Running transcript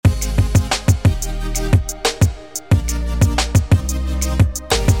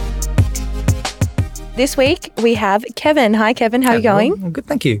This week we have Kevin. Hi, Kevin. How are you going? I'm good,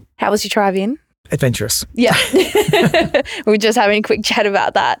 thank you. How was your drive-in? Adventurous. Yeah. We were just having a quick chat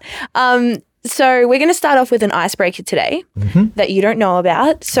about that. So we're going to start off with an icebreaker today that you don't know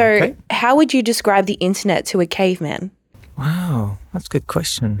about. So how would you describe the internet to a caveman? Wow, that's a good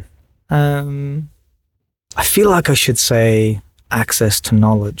question. I feel like I should say access to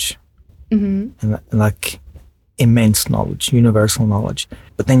knowledge, and like immense knowledge, universal knowledge.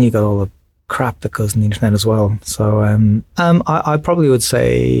 But then you got all the crap that goes on the internet as well. So I probably would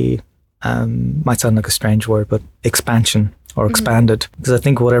say, might sound like a strange word, but expansion or expanded. Because I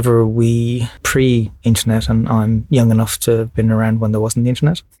think whatever we pre-internet, and I'm young enough to have been around when there wasn't the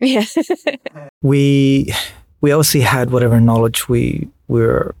internet. Yeah. we obviously had whatever knowledge we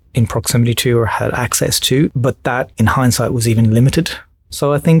were in proximity to or had access to, but that in hindsight was even limited.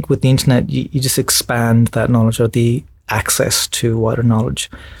 So I think with the internet, you just expand that knowledge or the access to wider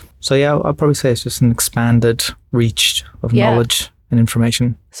knowledge. So yeah, I'd probably say it's just an expanded reach of knowledge and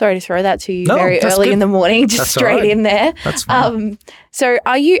information. Sorry to throw that to you very early in the morning, just straight in there. That's fine. So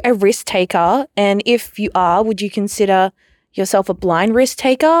are you a risk taker? And if you are, would you consider yourself a blind risk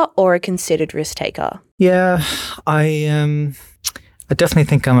taker or a considered risk taker? Yeah, I definitely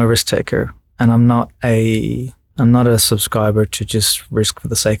think I'm a risk taker, and I'm not a subscriber to just risk for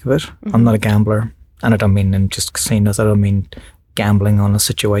the sake of it. I'm not a gambler, and I don't mean in just casinos. I don't mean gambling on a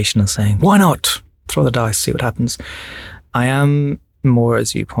situation and saying, why not? Throw the dice, see what happens. I am more,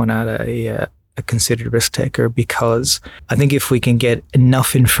 as you point out, a considered risk taker, because I think if we can get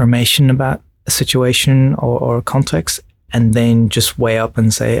enough information about a situation or a context and then just weigh up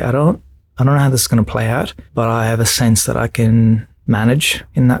and say, I don't know how this is going to play out, but I have a sense that I can manage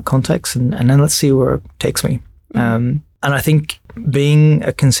in that context, and then let's see where it takes me. And I think being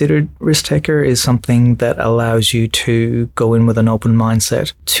a considered risk taker is something that allows you to go in with an open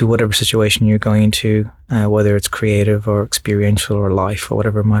mindset to whatever situation you're going into, whether it's creative or experiential or life or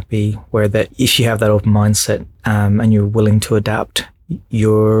whatever it might be, where that if you have that open mindset and you're willing to adapt,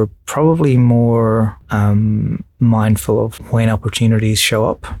 you're probably more mindful of when opportunities show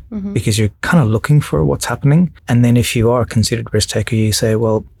up, because you're kind of looking for what's happening. And then if you are a considered risk taker, you say,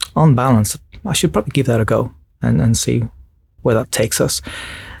 well, on balance, I should probably give that a go and see where that takes us.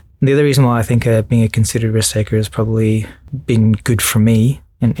 And the other reason why I think being a considered risk taker has probably been good for me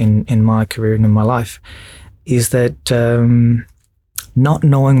in my career and in my life is that not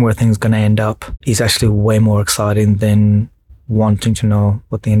knowing where things are going to end up is actually way more exciting than wanting to know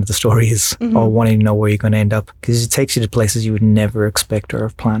what the end of the story is or wanting to know where you're going to end up, because it takes you to places you would never expect or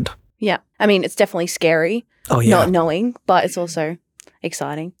have planned. Yeah. I mean, it's definitely scary not knowing, but it's also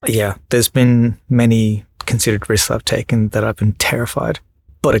exciting. Yeah. There's been many considered risks I've taken that I've been terrified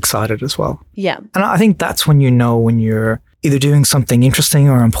but excited as well. Yeah. And I think that's when you know when you're either doing something interesting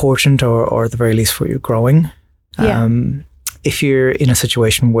or important or at the very least where you're growing. Yeah. If you're in a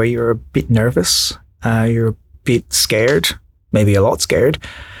situation where you're a bit nervous, you're a bit scared, maybe a lot scared,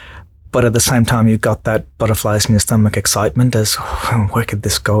 but at the same time you've got that butterflies in your stomach excitement as where could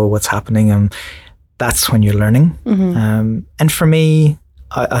this go, what's happening, and that's when you're learning. And for me,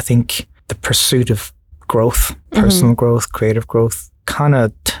 I think the pursuit of growth, personal growth, creative growth, kind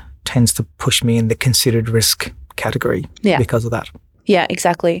of tends to push me in the considered risk category because of that. Yeah,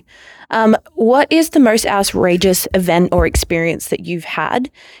 exactly. What is the most outrageous event or experience that you've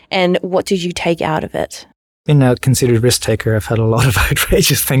had, and what did you take out of it? Being a considered risk taker, I've had a lot of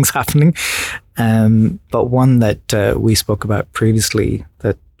outrageous things happening. But one that we spoke about previously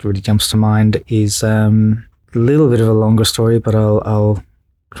that really jumps to mind is a little bit of a longer story, but I'll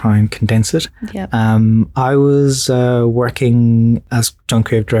try and condense it. Yep. I was working as Joint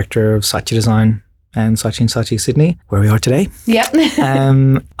Creative Director of Saatchi Design and Saatchi & Saatchi Sydney, where we are today. Yep.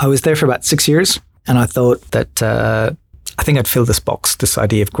 I was there for about 6 years, and I thought that I think I'd fill this box, this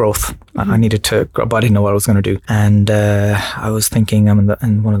idea of growth. I needed to grow, but I didn't know what I was going to do. And I was thinking I'm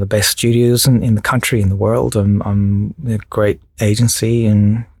in one of the best studios in the country, in the world. I'm in a great agency,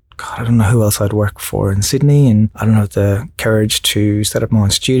 and God, I don't know who else I'd work for in Sydney, and I don't have the courage to set up my own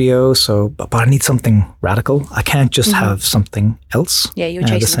studio. So, but I need something radical. I can't just have something else. Yeah, you're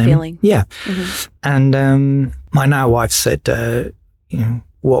chasing the feeling. Yeah. And my now wife said,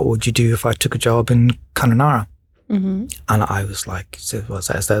 what would you do if I took a job in Connemara? And I was like, is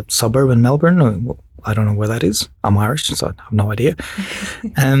that suburb in Melbourne? I don't know where that is. I'm Irish, so I have no idea.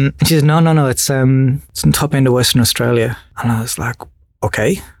 And she said, no, it's in the top end of Western Australia. And I was like,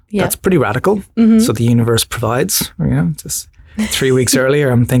 okay, that's pretty radical. So the universe provides, just 3 weeks earlier,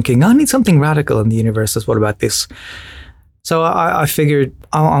 I'm thinking, I need something radical. And the universe says, what about this? So I figured,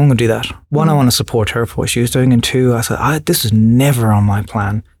 I'm going to do that. One, I want to support her for what she was doing. And two, I said, this is never on my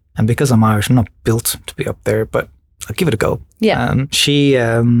plan. And because I'm Irish, I'm not built to be up there, but I'll give it a go. Yeah. She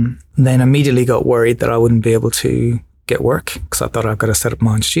then immediately got worried that I wouldn't be able to get work because I thought I've got to set up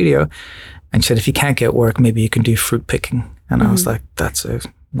my own studio. And she said, if you can't get work, maybe you can do fruit picking. And I was like, that's a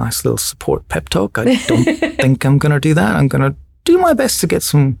nice little support pep talk. I don't think I'm going to do that. I'm going to do my best to get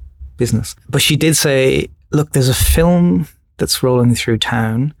some business. But she did say, look, there's a film that's rolling through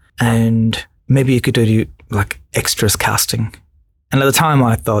town and maybe you could do like extras casting. And at the time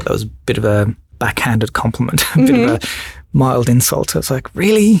I thought that was a bit of a backhanded compliment, a bit of a mild insult. I was like,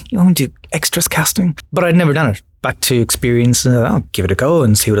 really? You want to do extras casting? But I'd never done it. Back to experience, I'll give it a go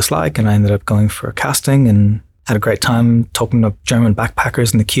and see what it's like. And I ended up going for a casting and had a great time talking to German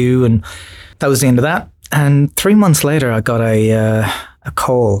backpackers in the queue. And that was the end of that. And 3 months later, I got a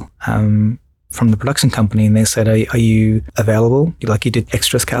call from the production company and they said, are you available? Like you did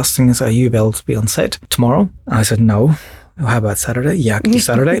extras casting. I said, are you available to be on set tomorrow? And I said, no. Oh, how about Saturday? Yeah, can you do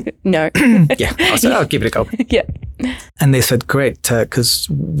Saturday? No. Yeah. I said, I'll give it a go. Yeah. And they said, great, because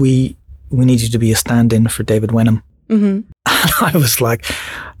we need you to be a stand-in for David Wenham. And I was like,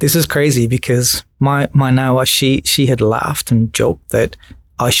 this is crazy because my now, she had laughed and joked that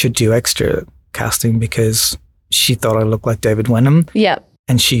I should do extra casting because she thought I looked like David Wenham. Yeah.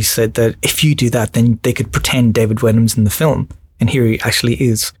 And she said that if you do that, then they could pretend David Wenham's in the film. And here he actually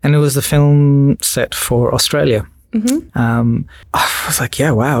is. And it was the film set for Australia. I was like,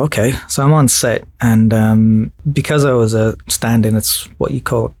 yeah, wow, okay. So I'm on set and because I was a stand-in, it's what you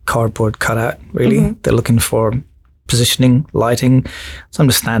call cardboard cutout, really. They're looking for positioning, lighting. So I'm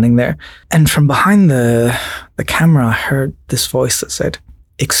just standing there. And from behind the camera, I heard this voice that said,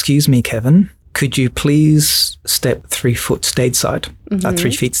 excuse me, Kevin, could you please step 3 foot stateside,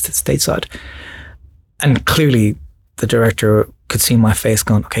 3 feet stateside? And clearly the director could see my face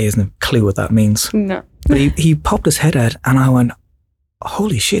going, okay, he hasn't a clue what that means. No. But he popped his head out and I went,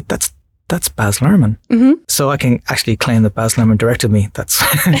 holy shit, that's Baz Luhrmann. So I can actually claim that Baz Luhrmann directed me. That's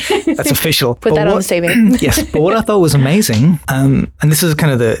official. Put that on the CV. Yes. But what I thought was amazing, and this is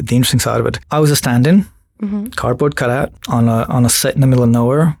kind of the interesting side of it, I was a stand-in, cardboard cutout on a set in the middle of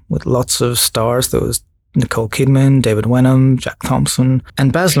nowhere with lots of stars. There was Nicole Kidman, David Wenham, Jack Thompson,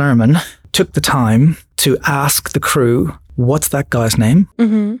 and Baz Luhrmann took the time to ask the crew, what's that guy's name?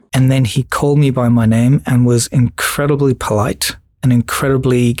 And then he called me by my name and was incredibly polite and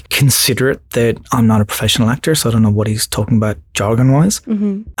incredibly considerate that I'm not a professional actor, so I don't know what he's talking about jargon-wise.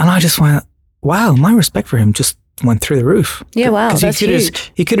 And I just went, wow, my respect for him just went through the roof. Yeah, wow, that's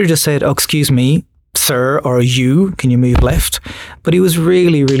huge. He could have just said, oh, excuse me, sir, or you, can you move left? But he was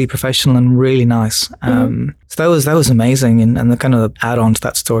really, really professional and really nice. So that was amazing. And the kind of add-on to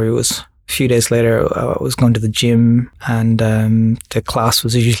that story was a few days later, I was going to the gym and the class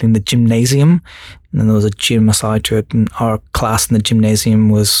was usually in the gymnasium. And then there was a gym aside to it. And our class in the gymnasium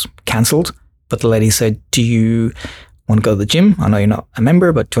was cancelled. But the lady said, do you want to go to the gym? I know you're not a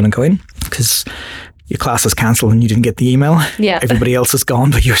member, but do you want to go in? Because your class is cancelled and you didn't get the email. Yeah. Everybody else is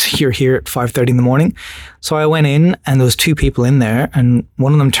gone, but you're here at 5:30 in the morning. So I went in and there was 2 people in there and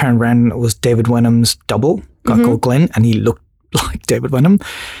one of them turned around and it was David Wenham's double, a guy called Glenn, and he looked like David Wenham.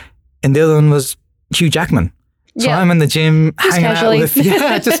 And the other one was Hugh Jackman. So I'm in the gym hanging out with,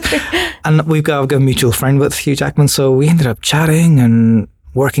 and I've got a mutual friend with Hugh Jackman. So we ended up chatting and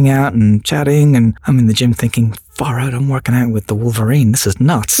working out and chatting. And I'm in the gym thinking, far out, I'm working out with the Wolverine. This is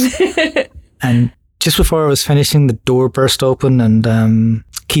nuts. And just before I was finishing, the door burst open and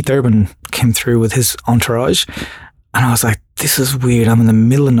Keith Urban came through with his entourage. And I was like, this is weird. I'm in the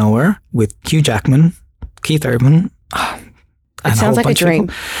middle of nowhere with Hugh Jackman, Keith Urban. It sounds like a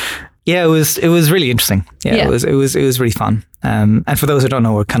dream. Yeah, it was really interesting. Yeah. It was really fun. And for those who don't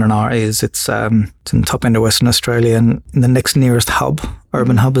know where Kununurra is, it's in the top end of Western Australia, and the next nearest hub,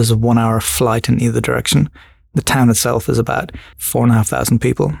 urban hub, is a 1-hour flight in either direction. The town itself is about 4,500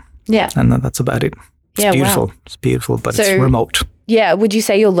 people. Yeah, and that's about it. It's beautiful. Wow. It's beautiful, but it's remote. Yeah, would you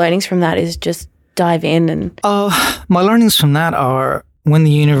say your learnings from that is just dive in and? My learnings from that are when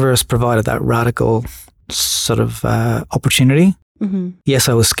the universe provided that radical sort of opportunity. Yes,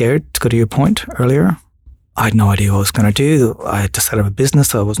 I was scared, to go to your point earlier. I had no idea what I was going to do. I had to set up a business,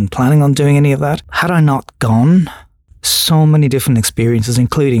 so I wasn't planning on doing any of that. Had I not gone, so many different experiences,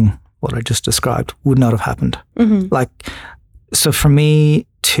 including what I just described, would not have happened. So for me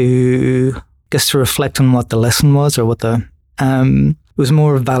to reflect on what the lesson was, or what it was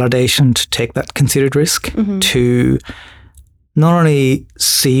more validation to take that considered risk, to not only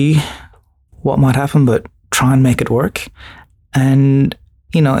see what might happen, but try and make it work. And,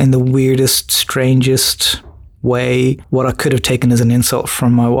 in the weirdest, strangest, way. What I could have taken as an insult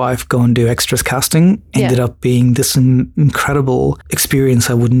from my wife, go and do extras casting, ended up being this incredible experience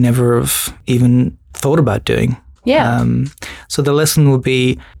I would never have even thought about doing. Yeah. So the lesson will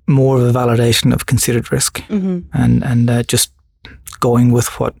be more of a validation of considered risk and just going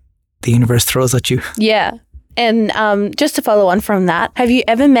with what the universe throws at you. Yeah. And just to follow on from that, have you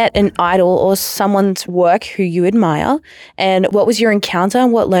ever met an idol or someone's work who you admire? And what was your encounter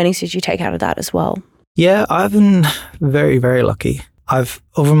and what learnings did you take out of that as well? Yeah, I've been very, very lucky.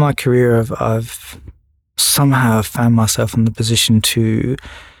 Over my career, I've somehow found myself in the position to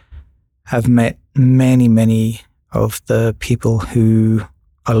have met many, many of the people who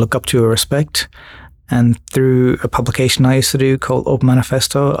I look up to or respect. And through a publication I used to do called Open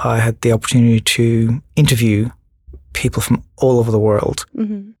Manifesto, I had the opportunity to interview people from all over the world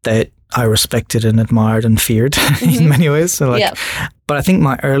that I respected and admired and feared in many ways. So but I think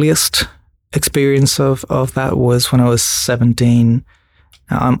my earliest experience of that was when I was 17.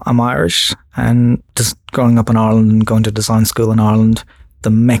 I'm Irish, and just growing up in Ireland and going to design school in Ireland, the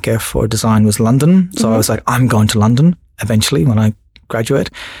mecca for design was London. So I was like, I'm going to London eventually when I graduate.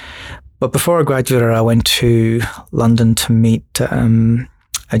 But before I graduated, I went to London to meet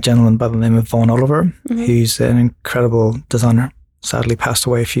a gentleman by the name of Vaughan Oliver, who's an incredible designer, sadly passed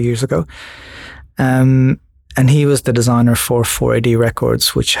away a few years ago. And he was the designer for 4AD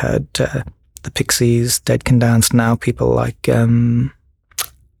Records, which had the Pixies, Dead Can Dance, now people like Gang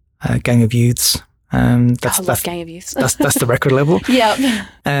of Youths. That's Gang of Youths. that's the record label. Yeah.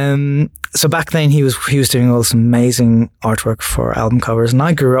 So back then he was doing all this amazing artwork for album covers, and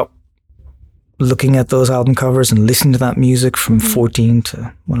I grew up looking at those album covers and listening to that music from 14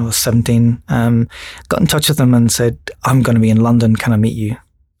 to when I was 17. Got in touch with them and said, I'm going to be in London, can I meet you?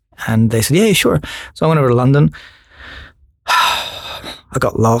 And they said, yeah, sure. So I went over to London. I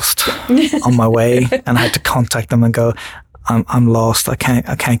got lost on my way, and I had to contact them and go, I'm lost. I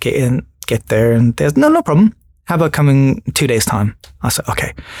can't get there. And there's no problem. How about coming 2 days time? I said,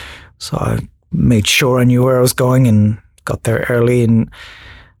 okay. So I made sure I knew where I was going and got there early, and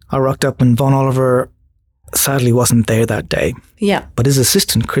I rocked up, and Vaughan Oliver sadly wasn't there that day. Yeah. But his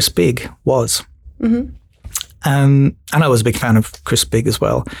assistant, Chris Bigg, was. And I was a big fan of Chris Bigg as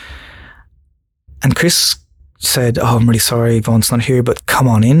well. And Chris said, oh, I'm really sorry, Vaughan's not here, but come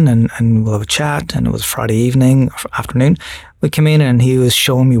on in and we'll have a chat. And it was Friday evening, afternoon. We came in and he was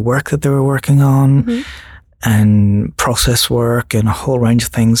showing me work that they were working on and process work and a whole range of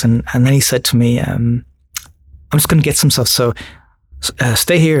things. And then he said to me, I'm just going to get some stuff. So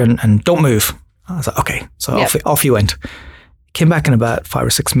stay here and don't move. I was like, okay. So off you went. Came back in about 5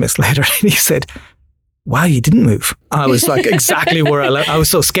 or 6 minutes later, and he said, wow, you didn't move. I was like exactly where I was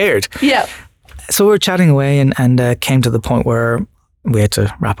so scared. Yeah. So we were chatting away and came to the point where we had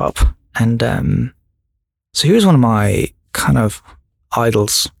to wrap up. And so here's one of my kind of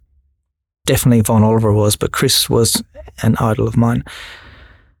idols. Definitely Vaughan Oliver was, but Chris was an idol of mine.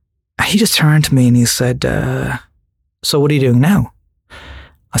 And he just turned to me and he said, so what are you doing now?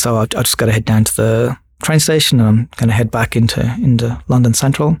 I said, I just got to head down to the train station and I'm going to head back into London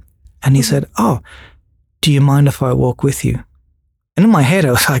Central. And he said, oh, do you mind if I walk with you? And in my head,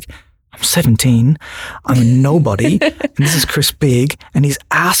 I was like, I'm 17, I'm a nobody, and this is Chris Bigg, and he's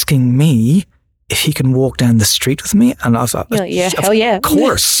asking me if he can walk down the street with me. And I was like, hell yeah. Of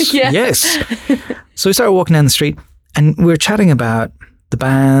course, yes. So we started walking down the street, and we were chatting about the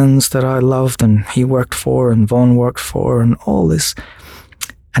bands that I loved and he worked for and Vaughan worked for and all this.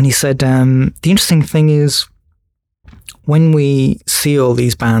 And he said, the interesting thing is when we see all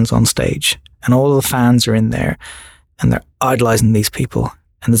these bands on stage and all the fans are in there and they're idolizing these people,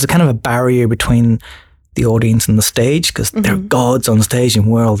 and there's a kind of a barrier between the audience and the stage because they're gods on stage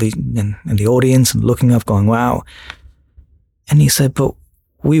and we're all in the audience and looking up going, wow. And he said, but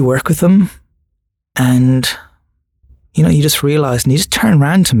we work with them and, you know, you just realize, and he just turned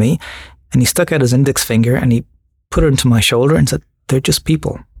around to me and he stuck out his index finger and he put it into my shoulder and said, they're just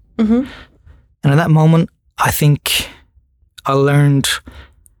people. And at that moment, I think I learned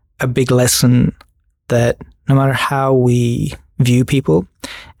a big lesson that no matter how we view people,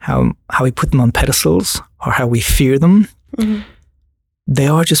 how we put them on pedestals or how we fear them, they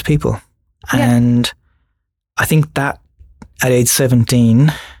are just people. Yeah. And I think that at age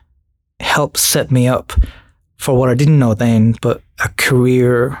 17 helped set me up for what I didn't know then, but a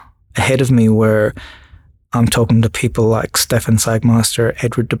career ahead of me where I'm talking to people like Stefan Sagmeister,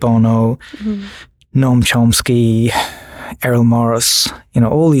 Edward de Bono, Noam Chomsky, Errol Morris, you know,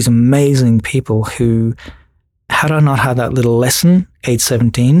 all these amazing people who, had I not had that little lesson, age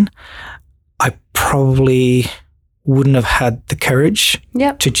 17, I probably wouldn't have had the courage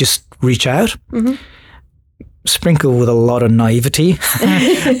to just reach out sprinkled with a lot of naivety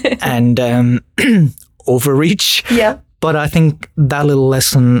and overreach. Yeah. But I think that little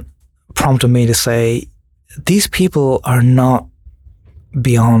lesson prompted me to say, these people are not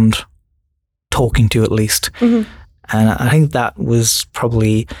beyond talking to, at least. And I think that was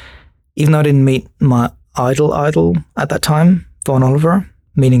probably, even though I didn't meet my idol at that time, Vaughan Oliver,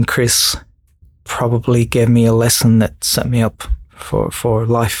 meeting Chris probably gave me a lesson that set me up for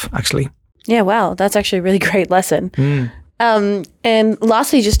life, actually. Yeah, wow. That's actually a really great lesson. And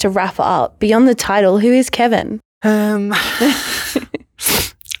lastly, just to wrap up, beyond the title, who is Kevin?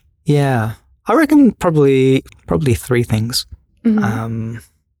 Yeah, I reckon probably 3 things.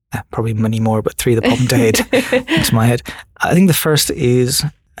 Probably many more, but 3 that pop into my head. I think the first is,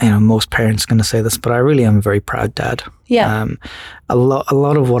 most parents are going to say this, but I really am a very proud dad. Yeah. A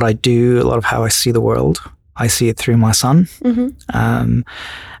lot of what I do, a lot of how I see the world, I see it through my son.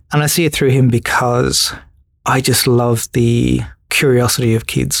 And I see it through him because I just love the curiosity of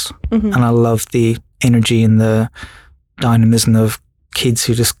kids. And I love the energy and the dynamism of kids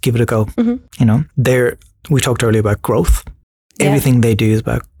who just give it a go. We talked earlier about growth. Yeah. Everything they do is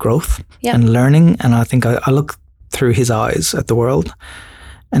about growth and learning. And I think I look through his eyes at the world,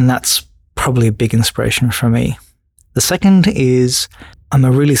 and that's probably a big inspiration for me. The second is I'm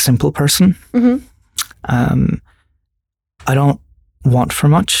a really simple person. I don't want for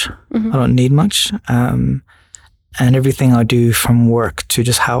much. I don't need much. And everything I do, from work to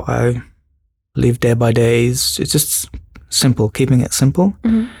just how I live day by day, it's just simple, keeping it simple.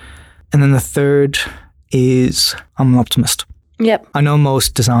 And then the third is I'm an optimist. Yep. I know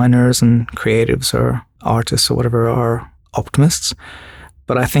most designers and creatives or artists or whatever are optimists,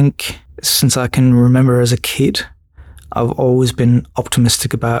 but I think since I can remember as a kid, I've always been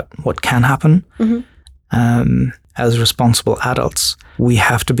optimistic about what can happen. As responsible adults, we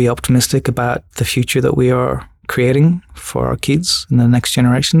have to be optimistic about the future that we are creating for our kids and the next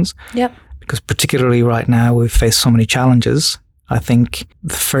generations. Yep. Because particularly right now, we've faced so many challenges. I think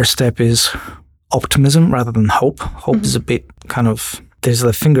the first step is optimism rather than hope. Hope is a bit kind of, there's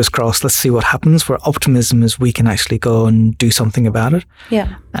the fingers crossed, let's see what happens, where optimism is we can actually go and do something about it.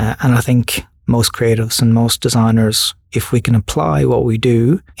 Yeah. And I think most creatives and most designers, if we can apply what we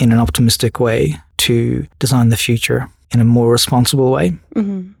do in an optimistic way to design the future in a more responsible way,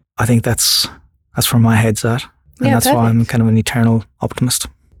 I think that's where my head's at. And that's why I'm kind of an eternal optimist.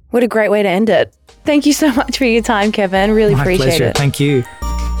 What a great way to end it. Thank you so much for your time, Kevin. Really appreciate it. Thank you.